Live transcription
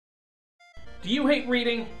Do you hate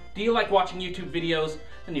reading? Do you like watching YouTube videos?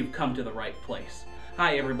 Then you've come to the right place.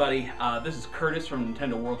 Hi everybody, this is Curtis from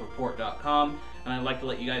NintendoWorldReport.com, and I'd like to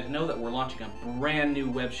let you guys know that we're launching a brand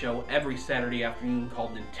new web show every Saturday afternoon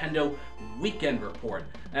called Nintendo Weekend Report.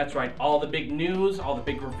 That's right, all the big news, all the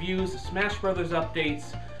big reviews, the Smash Brothers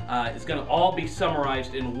updates, is going to all be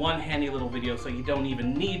summarized in one handy little video, so you don't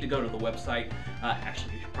even need to go to the website.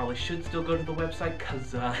 Actually, you probably should still go to the website,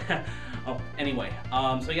 because, anyway.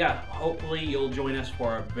 So yeah, hopefully you'll join us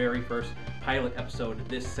for our very first pilot episode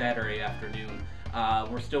this Saturday afternoon.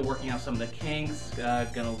 We're still working out some of the kinks,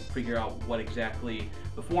 gonna figure out what exactly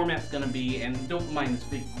the format's gonna be, and don't mind this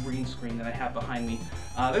big green screen that I have behind me.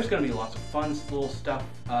 There's gonna be lots of fun little stuff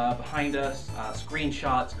behind us,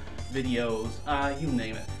 screenshots, videos, you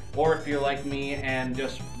name it. Or if you're like me and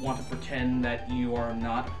just want to pretend that you are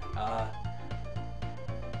not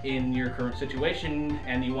in your current situation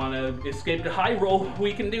and you want to escape to Hyrule,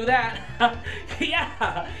 we can do that.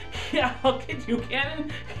 Yeah, I'll get you,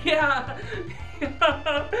 Cannon. Yeah.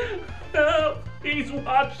 Please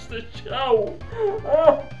watch the show.